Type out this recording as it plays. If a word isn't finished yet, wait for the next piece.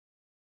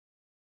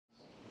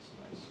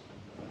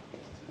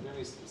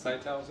any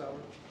side towels,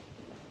 Albert?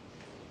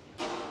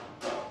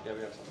 Yeah,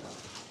 we have some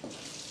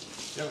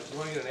now. You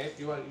want to get an apron?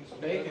 You want to use some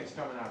Bacon's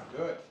coming out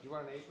good. You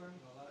want an apron?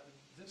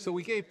 So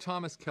we gave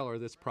Thomas Keller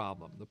this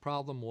problem. The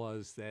problem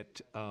was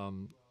that,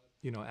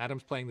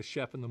 Adam's playing the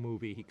chef in the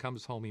movie. He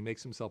comes home, he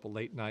makes himself a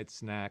late night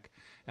snack,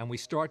 and we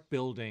start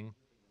building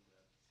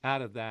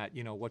out of that,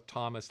 what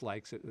Thomas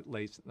likes at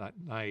late at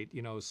night,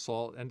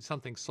 salt and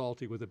something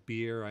salty with a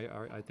beer.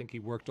 I think he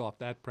worked off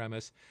that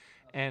premise.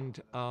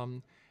 And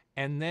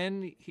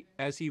then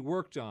as he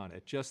worked on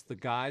it, just the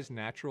guy's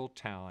natural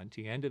talent,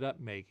 he ended up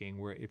making,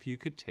 where if you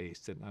could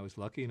taste it, and I was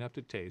lucky enough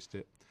to taste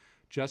it,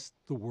 just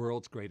the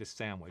world's greatest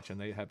sandwich.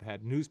 And they have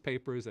had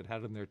newspapers that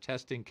had it in their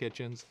testing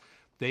kitchens.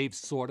 They've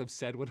sort of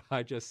said what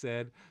I just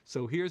said.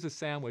 So here's a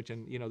sandwich,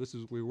 and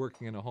we were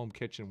working in a home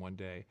kitchen one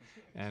day,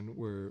 and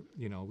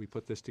we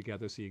put this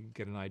together so you can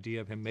get an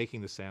idea of him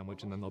making the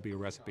sandwich, and then there'll be a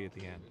recipe at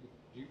the end.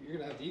 You're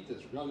gonna have to eat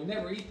this. No, you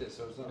never eat this,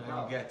 so it's not a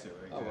problem. I'll get to it.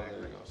 Exactly. Oh, well,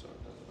 there you go. So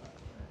it doesn't matter.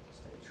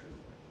 Stay true.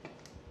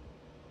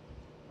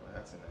 Well,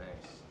 that's a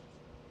nice.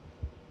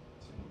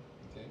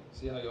 Okay.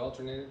 See how you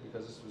alternated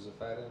because this was a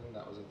fat end,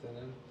 that was a thin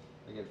end.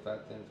 I get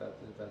fat thin, fat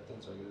thin, fat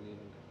thin, so I get an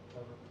even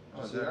cover.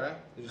 Oh, is that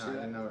right? Did you no, see that?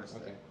 I didn't notice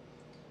okay. that.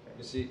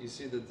 You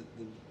see the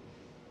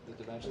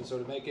dimensions. So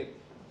to make it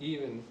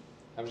even,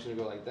 I'm just gonna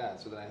go like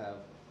that, so that I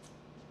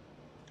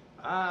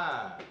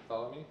have.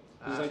 Follow me?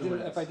 Because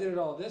if I did it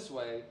all this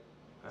way,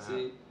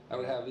 see, I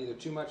would have either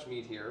too much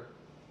meat here,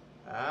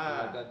 or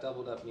I've got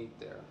doubled up meat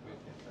there.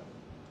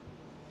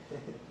 I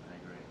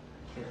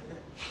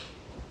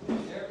agree.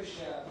 Every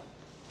chef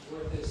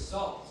with his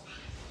salt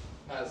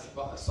has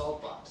a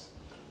salt box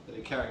that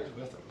he carries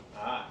with him.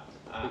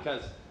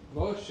 Because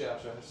most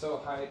chefs are so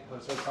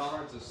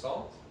tolerant to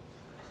salt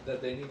that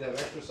they need to have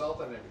extra salt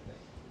on everything.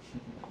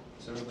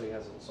 So everybody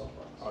has a little salt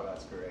box. Oh,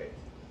 that's great.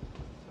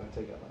 So I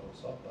take out my little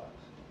salt box.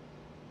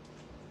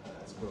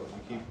 That's cool.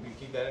 You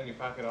keep that in your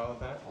pocket all the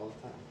time? All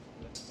the time.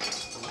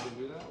 You can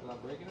do that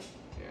without breaking it?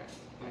 Yeah.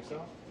 Think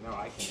so? No,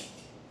 I can't.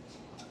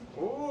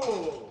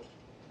 Ooh!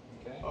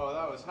 Okay. Oh,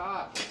 that was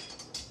hot.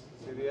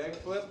 See the egg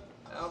flip,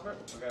 Albert?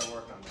 We gotta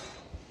work on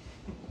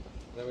that.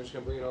 Then we're just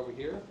gonna bring it over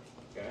here.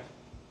 Okay.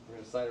 We're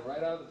gonna slide it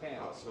right out of the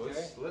pan. Oh, so okay?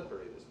 it's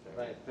slippery, this pan.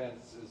 Right, the pan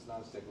is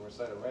non-stick. We're gonna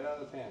slide it right out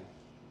of the pan.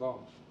 Boom.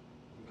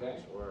 Okay.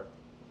 Nice work.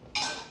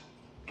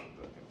 Good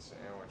looking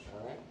sandwich.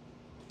 All right.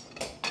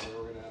 Then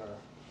we're gonna add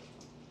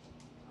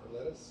our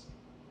lettuce.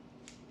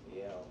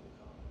 Yeah.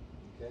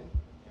 Okay.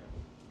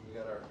 We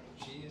got our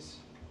cheese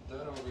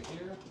done over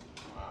here.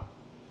 Wow.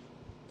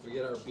 We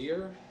get our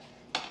beer,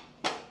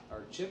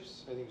 our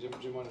chips. I think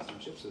Jim wanted some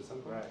chips at some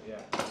point. Right.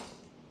 Yeah.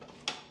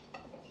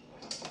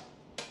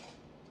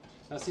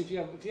 Now, see if you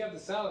have the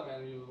salad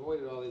man, you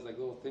avoided all these like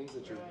little things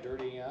that you're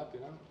dirtying up,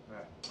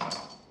 Right.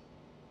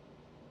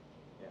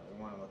 Yeah,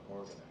 we want to look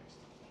organized.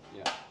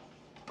 Yeah.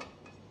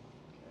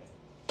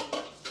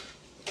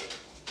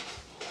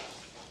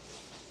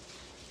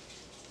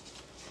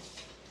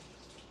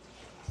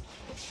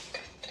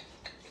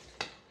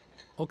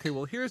 Okay,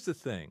 well, here's the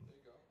thing.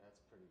 That's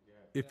pretty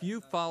good. If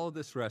you follow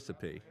this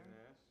recipe,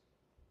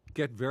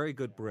 get very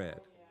good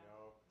bread.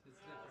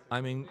 I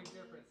mean,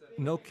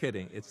 no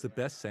kidding. It's the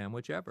best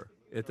sandwich ever.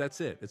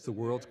 That's it. It's the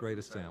world's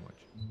greatest sandwich.